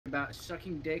about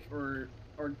sucking dick or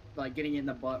like getting it in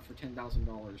the butt for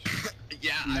 $10,000.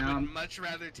 Yeah, I would much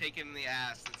rather take it in the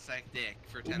ass than suck dick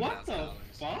for $10,000. What the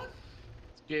fuck?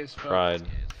 Pride.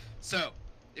 So,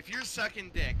 if you're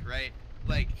sucking dick, right?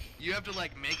 Like, you have to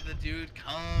like make the dude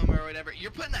come or whatever.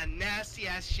 You're putting that nasty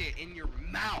ass shit in your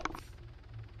mouth.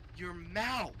 Your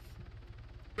mouth.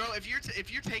 Bro, if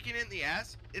you're taking it in the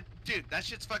ass, dude, that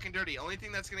shit's fucking dirty. Only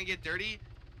thing that's gonna get dirty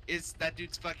is that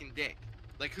dude's fucking dick.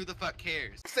 Like, who the fuck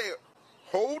cares? Say,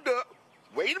 hold up,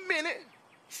 wait a minute,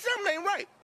 something ain't right.